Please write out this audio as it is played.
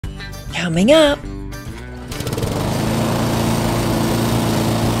Coming up.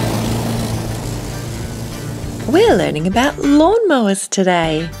 We're learning about lawnmowers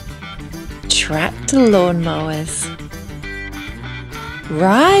today. Tractor lawnmowers.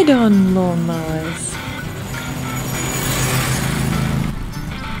 Ride-on lawnmowers.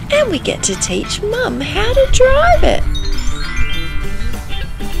 And we get to teach Mum how to drive it.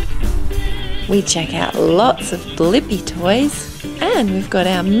 We check out lots of BLiPPi toys. And we've got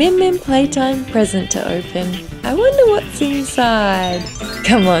our Min Playtime present to open. I wonder what's inside.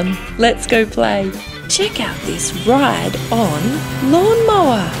 Come on, let's go play. Check out this ride-on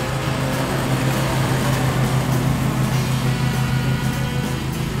lawnmower.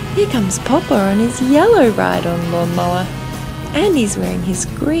 Here comes Papa on his yellow ride-on lawnmower. And he's wearing his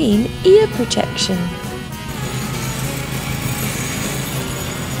green ear protection.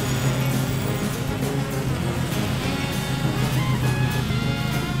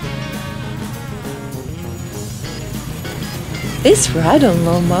 This ride-on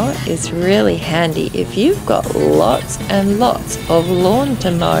lawnmower is really handy if you've got lots and lots of lawn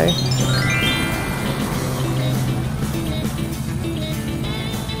to mow.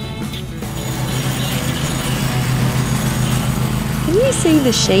 Can you see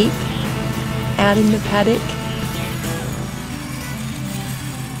the sheep out in the paddock?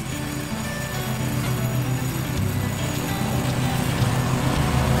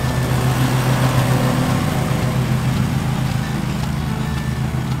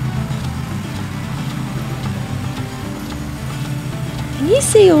 Can you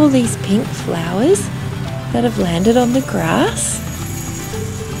see all these pink flowers that have landed on the grass?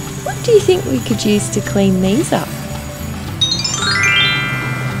 What do you think we could use to clean these up?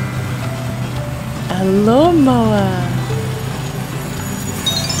 A lawnmower.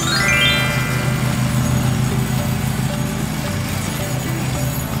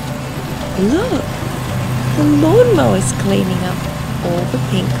 Look, the lawnmower's cleaning up all the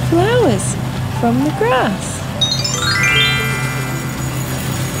pink flowers from the grass.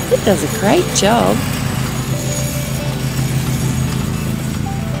 It does a great job.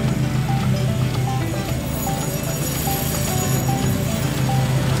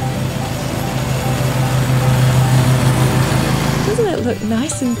 Doesn't it look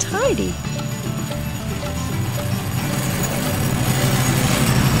nice and tidy?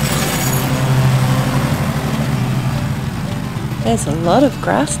 There's a lot of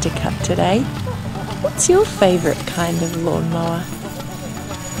grass to cut today. What's your favourite kind of lawnmower?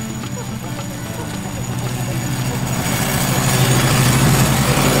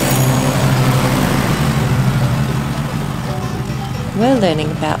 We're learning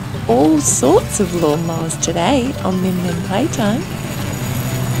about all sorts of lawnmowers today on Min Playtime.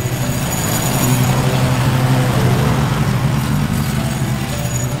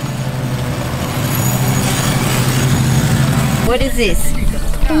 What is this?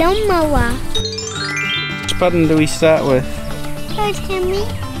 Lawnmower. Which button do we start with? First, can we?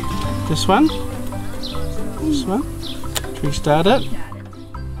 This one? This one? Should we start it?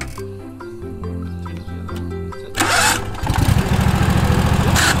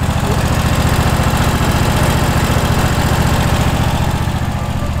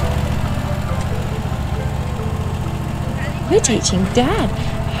 We're teaching Dad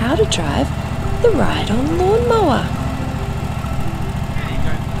how to drive the ride-on lawnmower.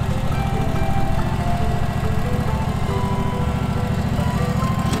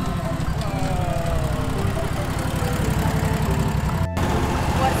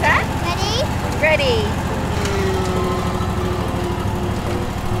 What's that? Ready? Ready.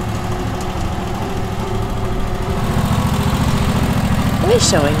 We're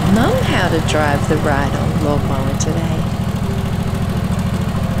showing Mum how to drive the ride-on lawnmower today.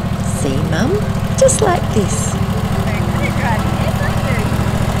 See, Mum? Just like this. Very good at driving it, aren't you?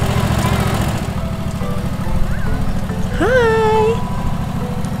 Hi!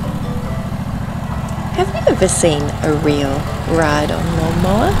 Have you ever seen a real ride-on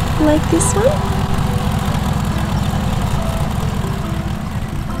lawnmower like this one?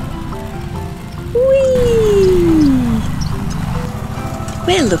 Whee!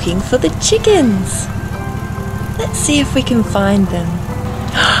 We're looking for the chickens. Let's see if we can find them.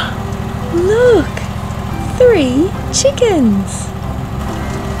 Look! 3 chickens!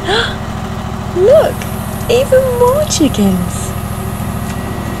 Look! Even more chickens!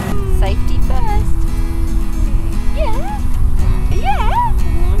 Safety first. Yeah. Yeah.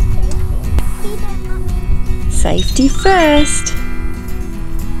 Safety first!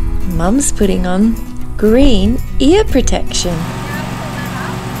 Mum's putting on green ear protection.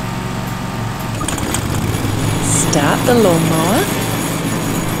 Start the lawnmower.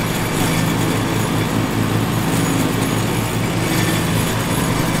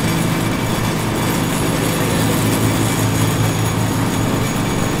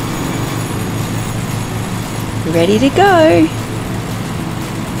 ready to go.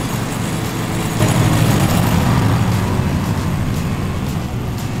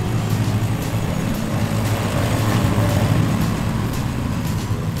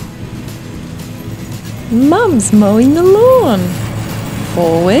 Mum's mowing the lawn.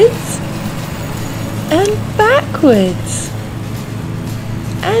 Forwards and backwards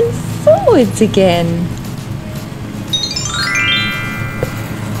and forwards again.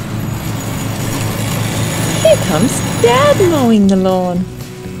 Here comes Dad mowing the lawn.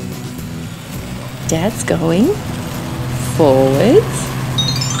 Dad's going forwards,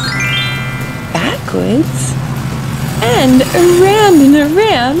 backwards, and around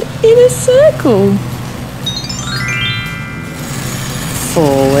in a circle.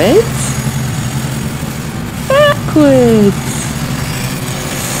 Forwards, backwards,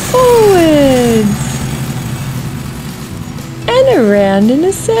 forwards, and around in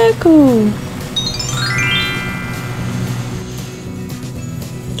a circle.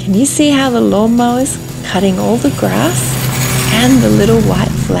 Can you see how the lawnmower's cutting all the grass and the little white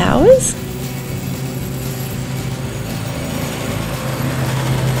flowers?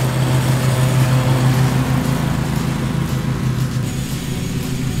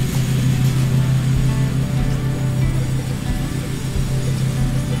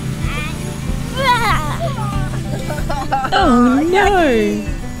 Oh no!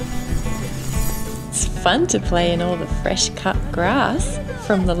 It's fun to play in all the fresh cut grass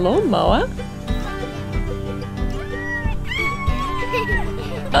from the lawnmower.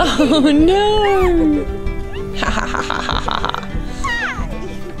 Oh no! Ha ha ha ha ha ha!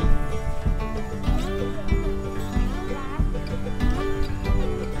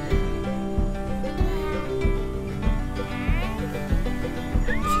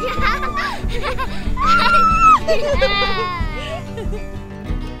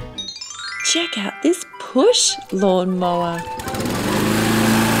 Check out this push lawnmower.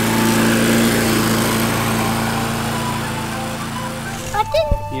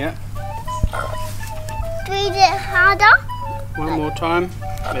 Yeah. Breathe it harder. One more time.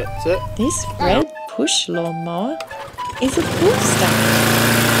 That's it. This red push lawnmower is a pull start.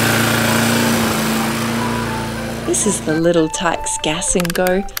 This is the little Tikes Gas and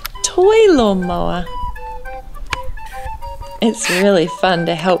Go toy lawnmower. It's really fun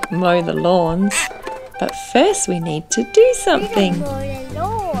to help mow the lawns, but first we need to do something.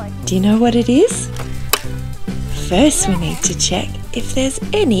 Do you know what it is? First we need to check if there's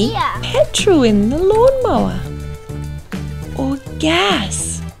any petrol in the lawnmower or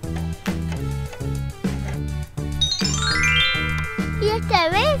gas. Yes,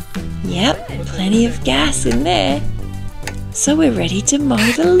 there is. Yep, plenty of gas in there. So we're ready to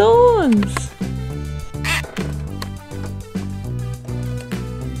mow the lawns.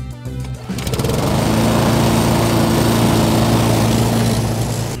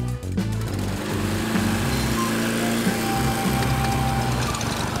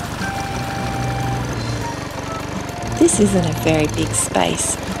 This isn't a very big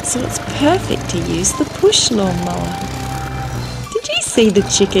space, so it's perfect to use the push lawnmower. Did you see the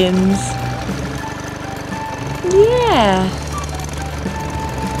chickens? Yeah.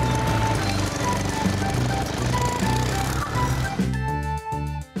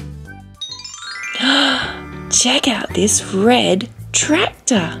 Check out this red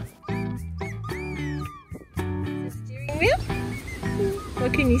tractor. Steering wheel?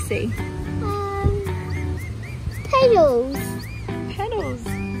 What can you see? Pedals. Pedals.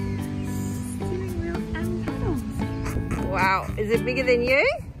 Steering wheel and pedals. Wow, is it bigger than you?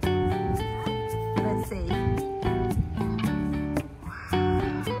 Let's see.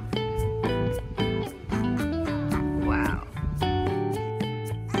 Wow.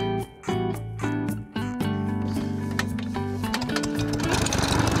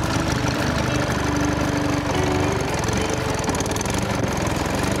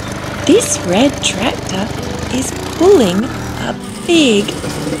 This red tractor is pulling a big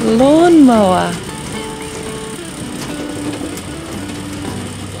lawnmower.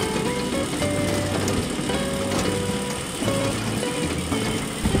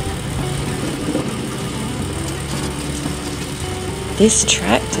 This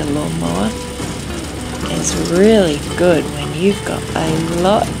tractor lawnmower is really good when you've got a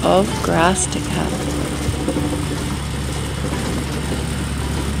lot of grass to cut.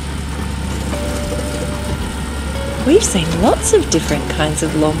 We've seen lots of different kinds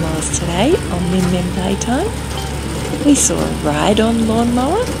of lawnmowers today on Playtime. We saw a ride-on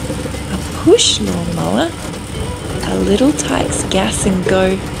lawnmower, a push lawnmower, a little Tikes Gas and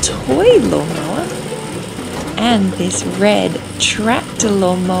Go toy lawnmower, and this red tractor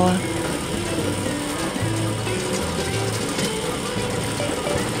lawnmower.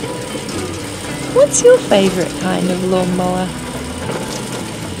 What's your favourite kind of lawnmower?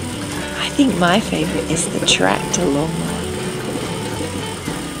 I think my favourite is the tractor lawnmower.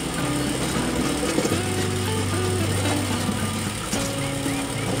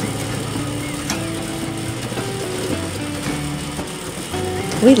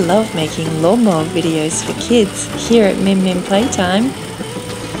 We love making lawnmower videos for kids here at Min Playtime.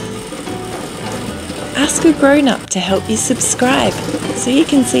 Ask a grown-up to help you subscribe so you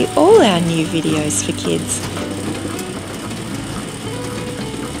can see all our new videos for kids.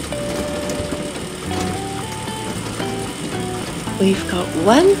 We've got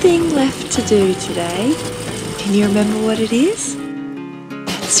one thing left to do today. Can you remember what it is?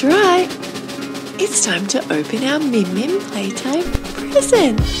 That's right. It's time to open our Min Playtime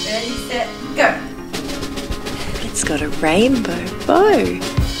present. Ready, set, go. It's got a rainbow bow.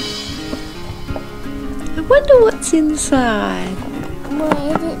 I wonder what's inside. What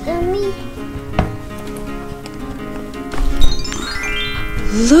is it, Dummy?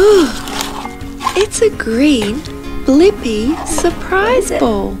 Look! It's a green BLiPPi surprise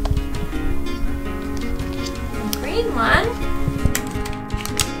ball. Green one.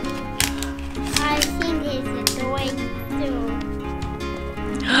 I think it's a toy too.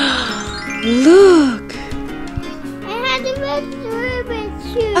 Look! I had a red ribbon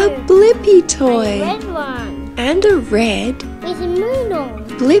too. A BLiPPi A toy. red one. And a red With a moon on.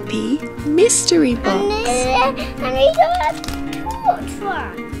 BLiPPi mystery box. And we got a torch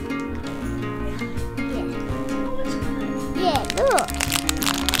one. Yeah, look.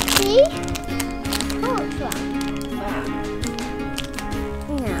 See? Torch one. Wow.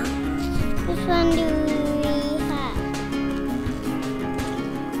 No. Which one do we have?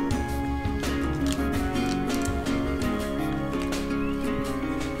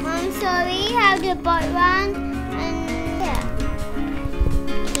 So we have the boat one and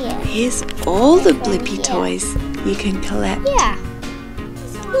yeah. Here's all the BLiPPi toys you can collect. Yeah.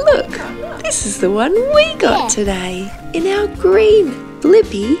 Look, this is the one we got today in our green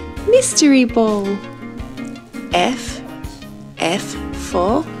BLiPPi mystery ball. F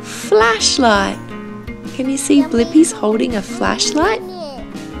for flashlight. Can you see BLiPPi's holding a flashlight?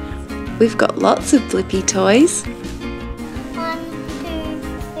 We've got lots of BLiPPi toys.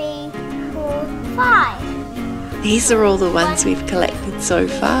 5. These are all the ones we've collected so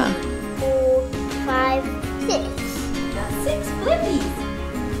far. 4, 5, 6. That's 6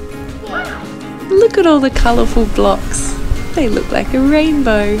 BLiPPis. Wow. Look at all the colourful blocks. They look like a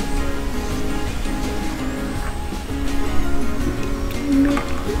rainbow.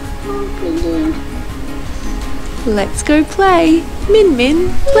 Let's go play. Min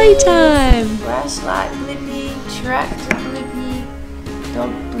Playtime. Flashlight BLiPPi, tractor BLiPPi,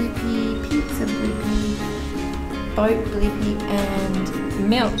 dog BLiPPi, pizza BLiPPi, boat BLiPPi, and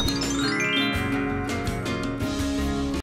milk